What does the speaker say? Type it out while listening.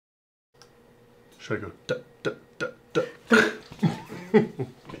Should I go duh, duh, duh, duh?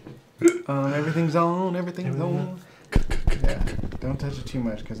 Everything's on, everything's on. Yeah, don't touch it too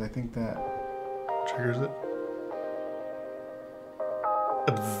much because I think that triggers it.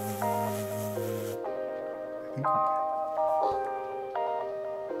 I think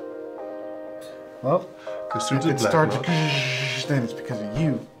well, if it starts, then it's because of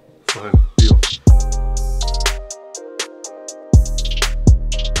you. Fine, deal.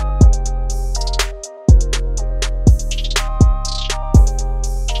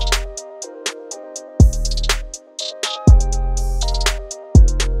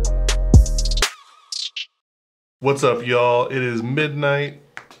 What's up, y'all? It is midnight.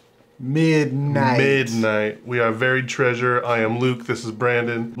 Midnight. We are Varied Treasure. I am Luke. This is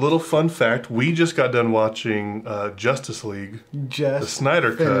Brandon. Little fun fact: we just got done watching Justice League, the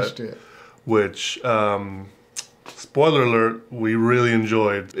Snyder Cut, which, spoiler alert, we really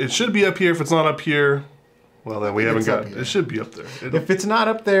enjoyed. It should be up here. If it's not up here, well, then we haven't got. It should be up there. If it's not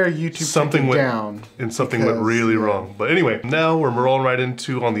up there, YouTube took it down. And something went really wrong. But anyway, now we're rolling right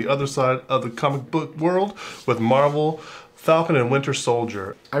into on the other side of the comic book world with Marvel, Falcon and Winter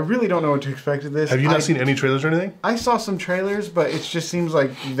Soldier. I really don't know what to expect of this. Have you not seen any trailers or anything? I saw some trailers, but it just seems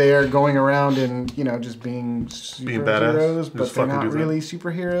like they're going around and, you know, just being superheroes, but they're not really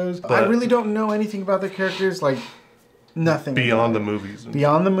superheroes. But I really don't know anything about their characters, like nothing. Beyond the movies.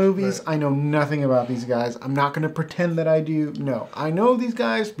 Beyond the movies, I know nothing about these guys. I'm not going to pretend that I do. No, I know these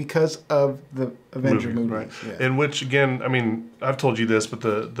guys because of the Avengers movies. Right. Yeah. In which, again, I mean, I've told you this, but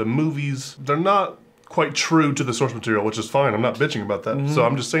the movies, they're not quite true to the source material, which is fine. I'm not bitching about that. So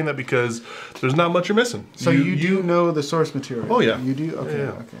I'm just saying that because there's not much you're missing. So you do know the source material? Oh yeah. You do? Okay,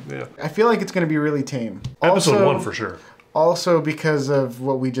 yeah. Okay. Yeah. I feel like it's going to be really tame. Episode 1 for sure. Also because of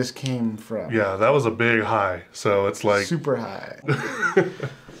what we just came from. Yeah, that was a big high. So it's like... super high.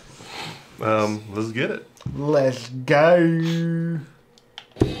 Let's get it. Let's go.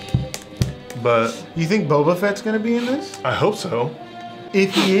 But... You think Boba Fett's going to be in this? I hope so.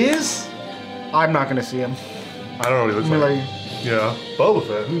 If he is, I'm not going to see him. I don't know what he looks like. Yeah, Boba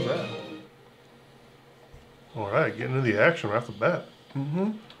Fett. Who's that? All right, getting into the action right off the bat.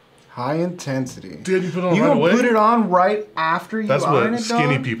 High intensity. Dude, you put it on right away? You put it on right after you iron it, That's what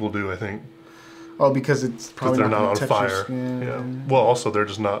skinny people do, I think. Oh, because it's probably they're not on fire. Yeah. Well, also they're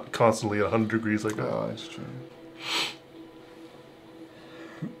just not constantly at 100 degrees like that. Oh, that's true.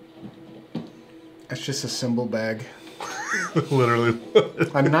 It's just a symbol bag. Literally.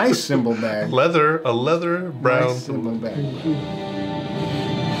 A nice symbol bag. A leather brown nice symbol bag.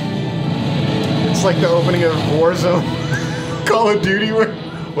 It's like the opening of Warzone. Call of Duty.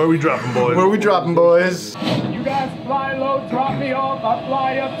 Where are we dropping, boys? Where are we dropping, boys? You guys fly low, drop me off, I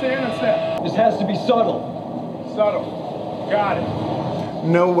fly up to intercept. This has to be subtle. Subtle. Got it.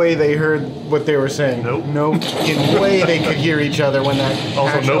 No way they heard what they were saying. Nope. No fucking way they could hear each other when that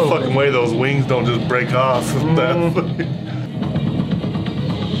Also, no fucking way those wings don't just break off.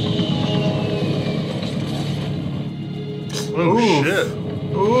 Oh, oof. shit.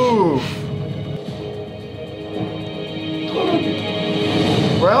 Oof.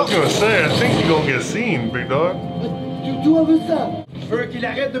 Well, I was gonna say, I think you're gonna get seen, big dog.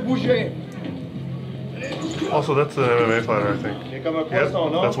 Also, that's an MMA fighter, I think. Yep,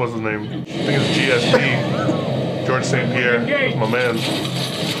 that's what's his name. I think it's GSP. George St. Pierre. That's my man.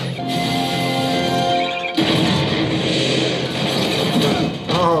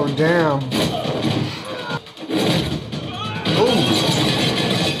 oh, damn.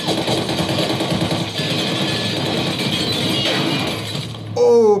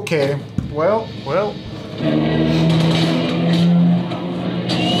 Okay. Well.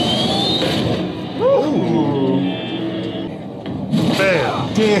 Ooh.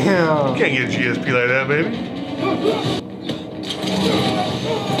 Bam. Damn. You can't get GSP like that, baby.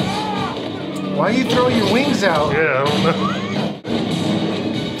 Why do you throw your wings out? Yeah, I don't know.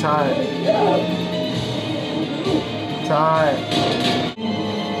 Tie.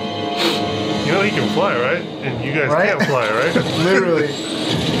 You know he can fly, right? And you guys can't fly, right? Literally.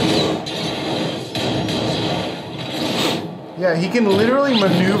 Yeah, he can literally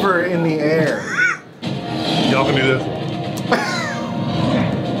maneuver in the air. Y'all can do this.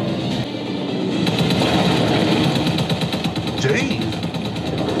 Jeez.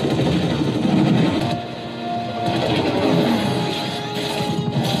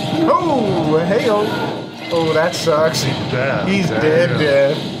 Oh, hey, oh, that sucks. He's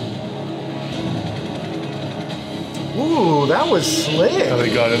dead. Ooh, that was slick. How they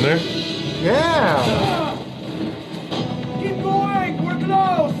got in there? Yeah. Keep going, we're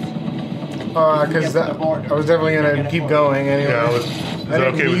close. Because I was definitely gonna keep going anyway. Yeah,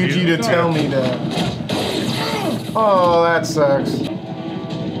 I didn't need you to tell me that. Oh, that sucks.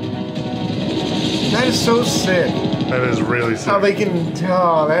 That is so sick. That is really sick. How they can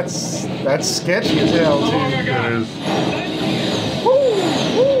tell. That's sketchy as hell, too. It is.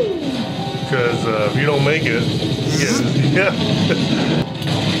 Because if you don't make it, yeah.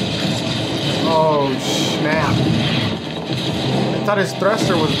 Oh, snap. I thought his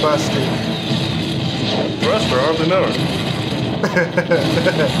thruster was busted. Thruster, hardly never.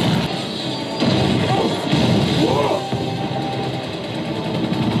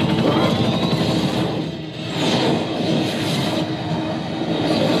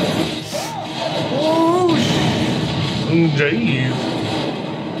 Jeez.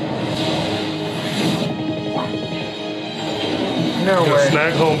 No way.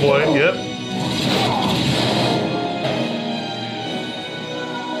 Snag homeboy, yep.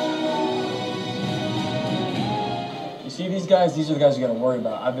 You see these guys? These are the guys you gotta worry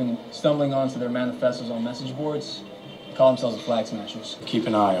about. I've been stumbling onto their manifestos on message boards. They call themselves the Flag Smashers. Keep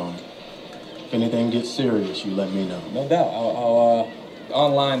an eye on it. If anything gets serious, you let me know. No doubt. I'll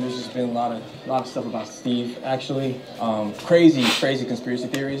online, there's just been a lot of stuff about Steve, actually. Crazy conspiracy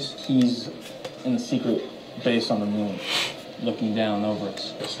theories. He's in the secret base on the moon, looking down over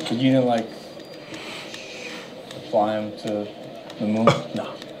us. But you didn't, like, fly him to the moon?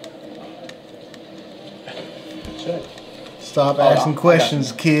 No. Check. Stop asking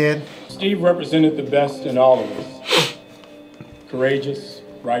questions, kid. Steve represented the best in all of us. Courageous,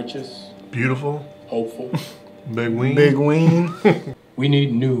 righteous, beautiful, hopeful. Big ween. Big ween. We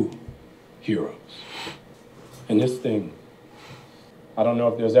need new heroes. And this thing, I don't know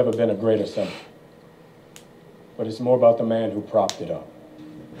if there's ever been a greater symbol. But it's more about the man who propped it up.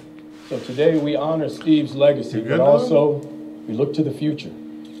 So today we honor Steve's legacy, but also we look to the future.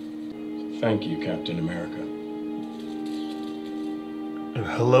 Thank you, Captain America. And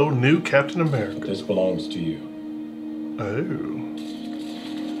hello, new Captain America. This belongs to you. Oh.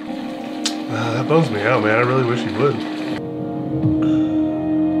 That bums me out, man. I really wish he would.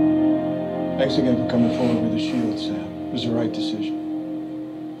 Thanks again for coming forward with the shield, Sam. It was the right decision.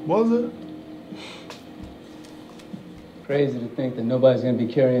 Was it? Crazy to think that nobody's going to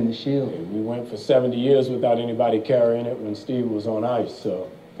be carrying the shield. We went for 70 years without anybody carrying it when Steve was on ice, so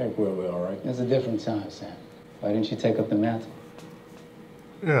I think we'll be all right. It's a different time, Sam. Why didn't you take up the mantle?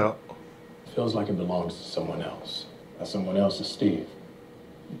 Yeah. Feels like it belongs to someone else. That someone else is Steve.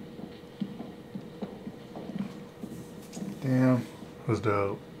 Damn. That was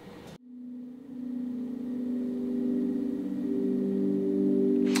dope.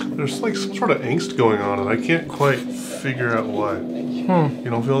 There's like some sort of angst going on, and I can't quite figure out why. You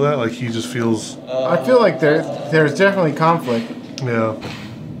don't feel that? Like he just feels... I feel like there's definitely conflict. Yeah.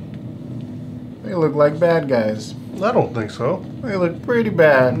 They look like bad guys. I don't think so. They look pretty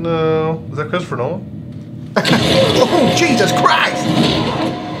bad. No. Is that Christopher Nolan? Oh, Jesus Christ!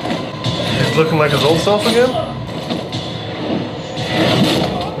 He's looking like his old self again?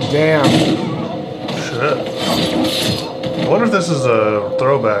 Damn. Shit. I wonder if this is a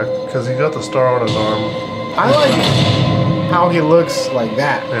throwback, because he got the star on his arm. I like how he looks like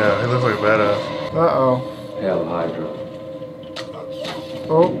that. Yeah, he looks like a badass. Uh-oh. Hail Hydra.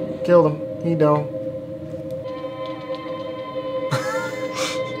 Oh, killed him. He don't.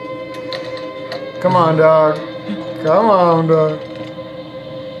 Come on, dog. Come on, dog.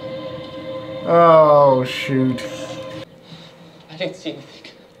 Oh, shoot. I didn't see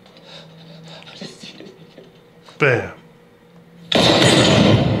anything. I didn't see anything. Bam.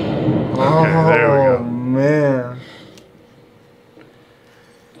 Oh, there we go. Man.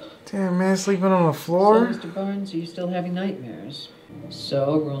 Damn, man, sleeping on the floor? So, Mr. Barnes, are you still having nightmares?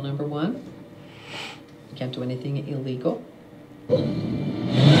 So, rule number 1, you can't do anything illegal. All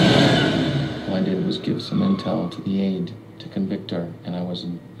I did was give some intel to the aide to convict her, and I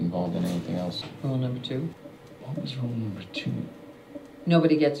wasn't involved in anything else. Rule number 2. What was rule number 2?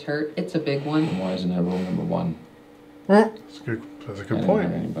 Nobody gets hurt. It's a big one. And why isn't that rule number 1? That's a good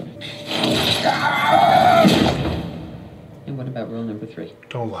point. Anybody. And what about rule number 3?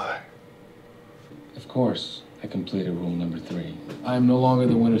 Don't lie. Of course, I completed rule number 3. I am no longer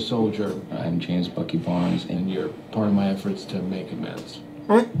the Winter Soldier. I am James Bucky Barnes, and you're part of my efforts to make amends.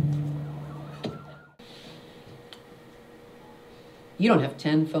 You don't have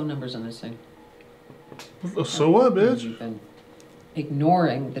 10 phone numbers on this thing. So what, bitch? You've been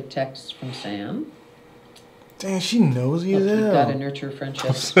ignoring the texts from Sam. Damn, she knows you Look, there. you've got to nurture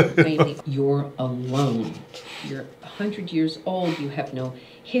friendships. Mainly, you're alone. You're 100 years old. You have no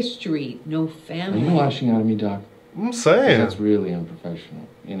history, no Are family. you lashing out at me, Doc? I'm saying. That's really unprofessional.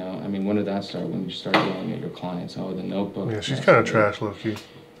 You know, I mean, when did that start? When you start yelling at your clients? Oh, the Notebook. Yeah, she's kind of trash, low-key.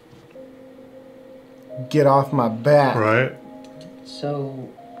 Get off my back. Right. So,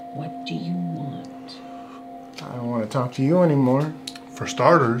 what do you want? I don't want to talk to you anymore. For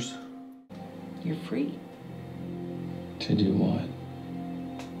starters. You're free. To do what?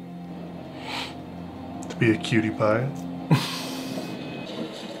 To be a cutie pie.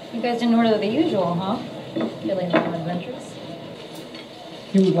 You guys didn't order the usual, huh? Feeling more adventurous.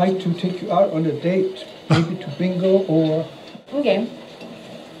 He would like to take you out on a date, maybe to bingo or... Okay.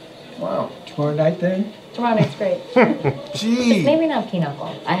 Wow. Tomorrow night then? Tomorrow night's great. Gee. Maybe not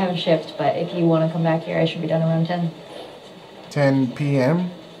pinochle. I have a shift, but if you want to come back here, I should be done around 10. 10 p.m.?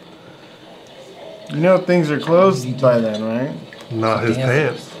 You know things are closed by then, right? Not his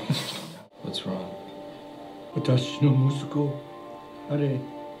pants. What's wrong? Watashi no musuko, are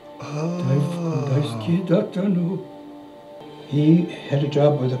daisuki datta no. He had a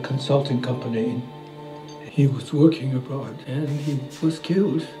job with a consulting company. He was working abroad and he was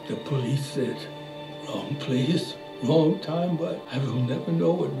killed. The police said, wrong place, wrong time, but I will never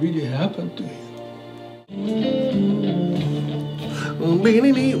know what really happened to him.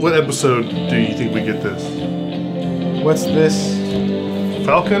 What episode do you think we get this? What's this?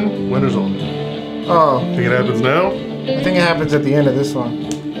 Falcon, Winter Soldier. Oh. Think it happens now? I think it happens at the end of this one.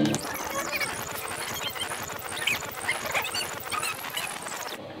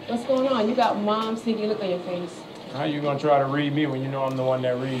 What's going on? You got mom's sneaky look on your face. How you gonna try to read me when you know I'm the one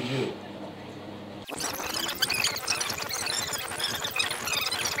that reads you?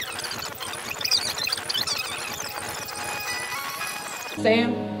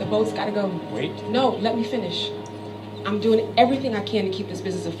 Sam, the boat's gotta go. Wait. No, let me finish. I'm doing everything I can to keep this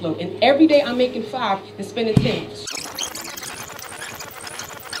business afloat. And every day I'm making 5 and spending 10.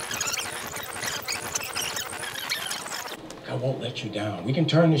 I won't let you down. We can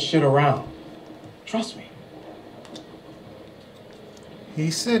turn this shit around. Trust me.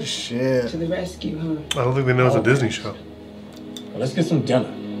 He said shit. To the rescue, huh? I don't think they know it's a Disney show. Well, let's get some dinner.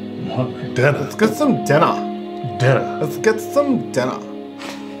 I'm hungry. Dinner. Let's get some dinner. Dinner. Let's get some dinner.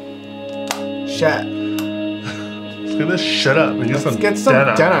 Shut. Let's get this shut up and Let's get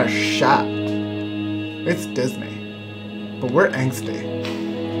some dinner. Shut. It's Disney. But we're angsty.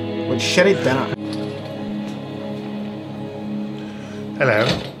 With shitty dinner. Hello.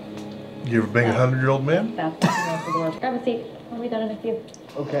 You ever bang a 100-year-old man? Grab a seat. I'll be done in a few.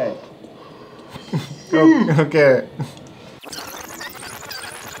 Okay. Okay.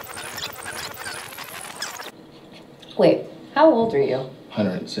 Wait, how old are you?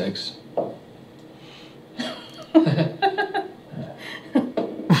 106.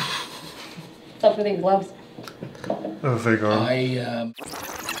 What's up with these gloves? I have a fake arm.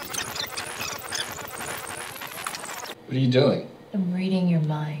 What are you doing? I'm reading your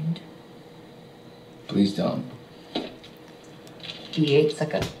mind. Please don't. D8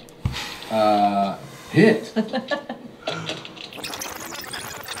 sucker. Hit.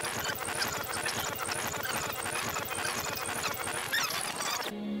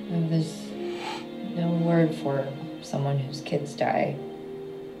 There's no word for someone whose kids die.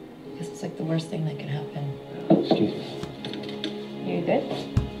 Because it's like the worst thing that can happen. Excuse me. You good?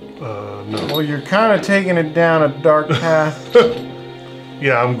 No. Well, you're kind of taking it down a dark path.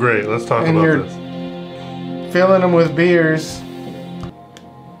 Yeah, I'm great. Let's talk And about you're- this. Filling them with beers.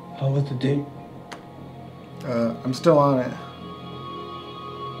 How was the date? I'm still on it.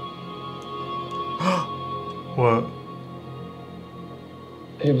 What?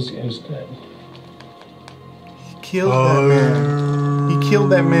 It was good. He killed that man. He killed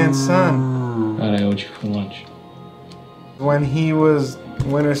that man's son. God, I owed you for lunch. When he was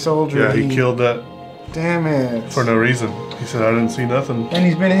Winter Soldier. Yeah, he killed that Damn it. for no reason. He said, I didn't see nothing. And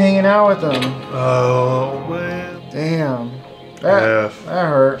he's been hanging out with them. Oh, man. Damn. That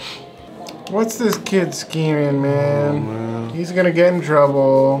hurt. What's this kid scheming, man? Oh, man. He's gonna get in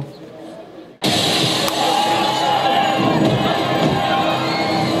trouble.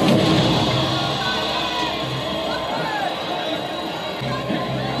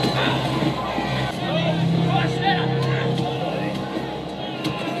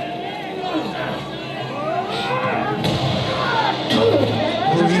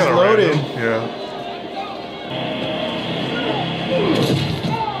 He's loaded. Yeah.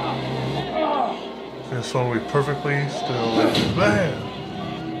 This one will be perfectly still. Bam!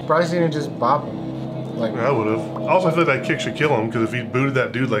 Surprised he didn't just bop him. Like, I would have. Also, I feel like that kick should kill him because if he booted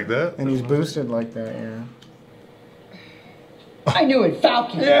that dude like that. and he's boosted like that, yeah. I knew it,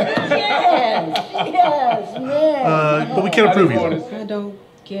 Falcon. Yes, man. But we can't approve you. I don't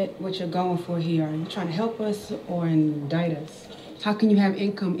get what you're going for here? Are you trying to help us or indict us? How can you have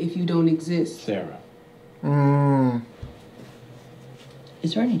income if you don't exist? Sarah.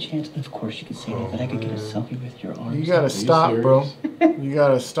 Is there any chance, and of course you can say that I could get a selfie with your arms? You gotta stop, bro. You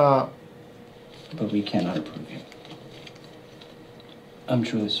gotta stop. But we cannot approve you. I'm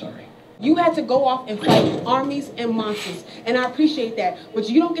truly sorry. You had to go off and fight armies and monsters, and I appreciate that. But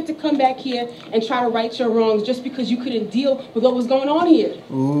you don't get to come back here and try to right your wrongs just because you couldn't deal with what was going on here.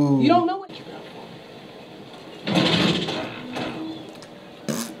 Ooh. You don't know what you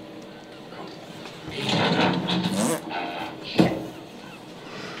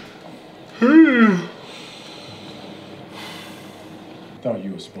Thought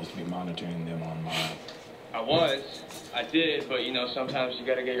you were supposed to be monitoring them online. I did, but you know, sometimes you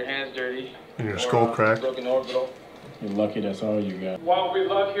gotta get your hands dirty. And your skull cracked. Broken orbital. You're lucky that's all you got. While we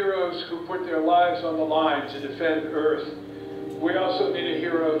love heroes who put their lives on the line to defend Earth, we also need a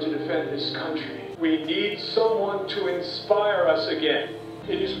hero to defend this country. We need someone to inspire us again.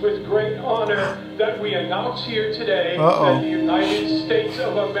 It is with great honor that we announce here today that the United States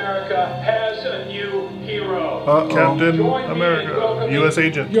of America has a new hero. Captain America, U.S.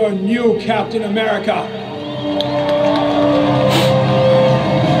 agent. Your new Captain America.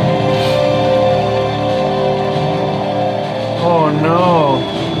 Oh no.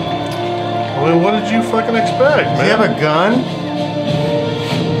 Well, what did you fucking expect, man? Does he have a gun?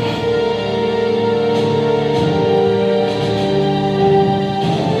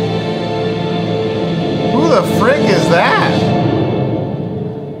 Who the frick is that?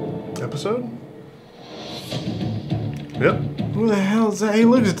 Episode? Yep. Who the hell is that? He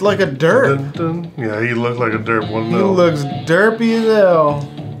looks like a derp. Dun, dun. Yeah, he looks like a derp. He looks derpy as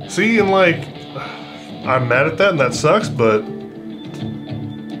hell. See, and like, I'm mad at that, and that sucks, but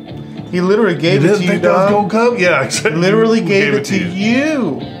he literally gave it to you, dog. Yeah, exactly. He literally gave it to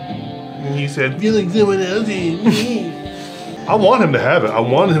you. And he said, "Feel like someone else is me." I want him to have it. I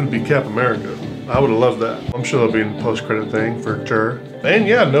want him to be Cap America. I would have loved that. I'm sure there'll be a post-credit thing for sure. And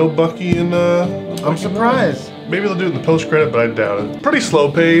yeah, no Bucky and I'm surprised. Maybe they'll do it in the post-credit, but I doubt it. Pretty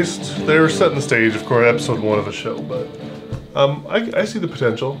slow-paced. They were setting the stage, of course, episode 1 of the show, but I see the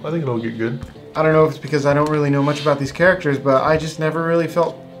potential. I think it'll get good. I don't know if it's because I don't really know much about these characters, but I just never really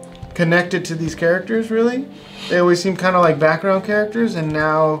felt connected to these characters, really. They always seem kind of like background characters, and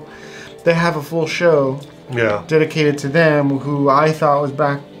now they have a full show dedicated to them, who I thought was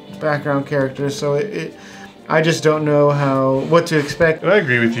background characters, so I just don't know what to expect. And I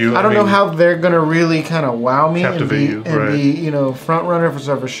agree with you. I don't know how they're gonna really kind of wow me and be front runner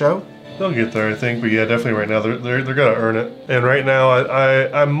for a show. They'll get there, I think, but yeah, definitely right now they're gonna earn it. And right now,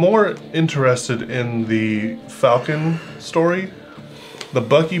 I'm more interested in the Falcon story. The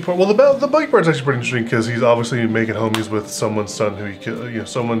Bucky part. Well, the Bucky part's actually pretty interesting because he's obviously making homies with someone's son who he killed. You know,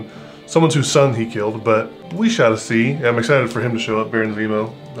 someone's whose son he killed. But we shall see. I'm excited for him to show up, Baron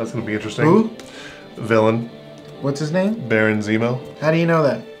Zemo. That's gonna be interesting. Who? Villain. What's his name? Baron Zemo. How do you know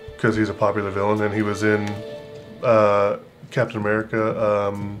that? Because he's a popular villain, and he was in Captain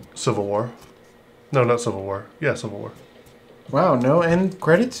America, Civil War. No, not Civil War. Yeah, Civil War. Wow, no end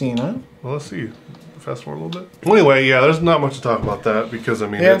credit scene, huh? Well, let's see. Fast forward a little bit. Well, anyway, yeah, there's not much to talk about that because, I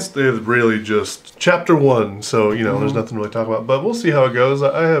mean, it's really just chapter 1, so, you know, there's nothing really to talk about. But we'll see how it goes.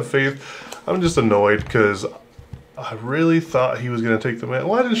 I have faith. I'm just annoyed because I really thought he was going to take the man.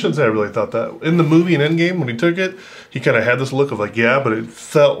 Well, I shouldn't say I really thought that. In the movie in Endgame, when he took it, he kind of had this look of like, yeah, but it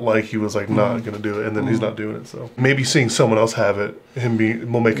felt like he was like not going to do it, and then he's not doing it. So maybe seeing someone else have it,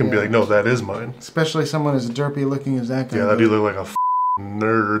 will make him be like, no, that is mine. Especially someone as derpy looking as that guy. Yeah, that dude look like a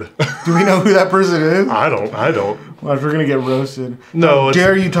nerd. Do we know who that person is? I don't. Well, if we're gonna get roasted, no, how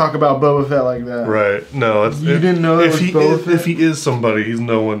dare you talk about Boba Fett like that? Right? No, you didn't know that was Boba Fett? If he is somebody, he's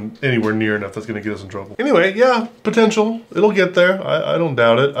no one anywhere near enough that's gonna get us in trouble. Anyway, yeah, potential. It'll get there. I don't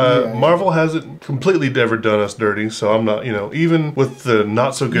doubt it. Marvel hasn't completely ever done us dirty, so I'm not. You know, even with the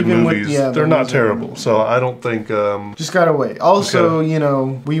not so good movies, they're not terrible. So I don't think. Just gotta wait. Also, you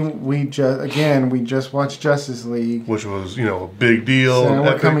know, we just watched Justice League, which was a big deal. So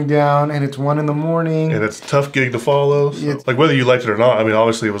we're coming down, and it's 1 in the morning, and it's a tough gig to follow. So. Like whether you liked it or not, I mean,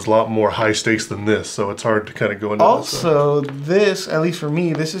 obviously it was a lot more high stakes than this, so it's hard to kind of go into. Also, this, at least for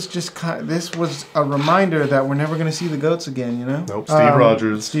me, this is just this was a reminder that we're never going to see the goats again. You know? Nope.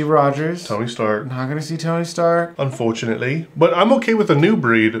 Steve Rogers. Tony Stark. Not going to see Tony Stark, unfortunately. But I'm okay with a new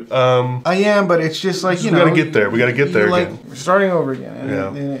breed. I am, but it's just like we got to get there. We got to get there again. We're starting over again,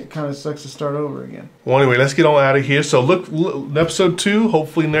 and it kind of sucks to start over again. Well, anyway, let's get on out of here. So look, episode 2.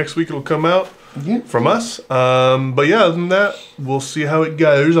 Hopefully next week it'll come out. from us. But yeah, other than that, we'll see how it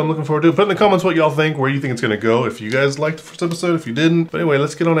goes. I'm looking forward to it. Put in the comments what y'all think, where you think it's going to go. If you guys liked the first episode, if you didn't. But anyway,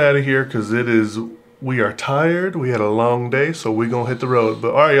 let's get on out of here because we are tired. We had a long day, so we're going to hit the road.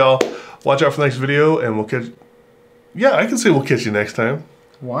 But all right, y'all, watch out for the next video and we'll catch... Yeah, I can say we'll catch you next time.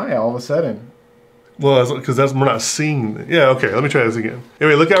 Why all of a sudden? Well, because we're not seeing... Yeah, okay, let me try this again.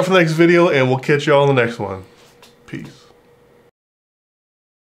 Anyway, look out for the next video and we'll catch y'all in the next one. Peace.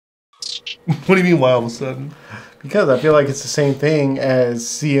 What do you mean, why all of a sudden? Because I feel like it's the same thing as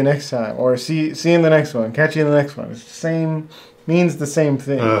see you next time, or see you in the next one, catch you in the next one. It's the same, means the same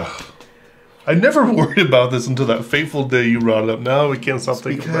thing. I never worried about this until that fateful day you brought it up. Now we can't stop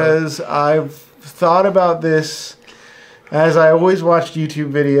thinking about it. Because I've thought about this as I always watched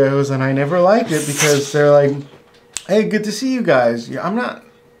YouTube videos, and I never liked it because they're like, "Hey, good to see you guys." I'm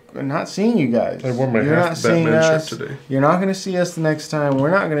not seeing you guys. I wore my You're not seeing us today. You're not going to see us the next time.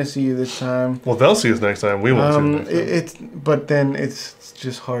 We're not going to see you this time. Well, they'll see us next time. We won't see them next time. But then it's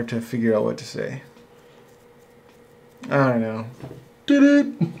just hard to figure out what to say. I don't know.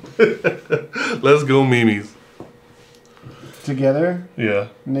 Let's go, memes. Together? Yeah.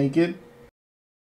 Naked?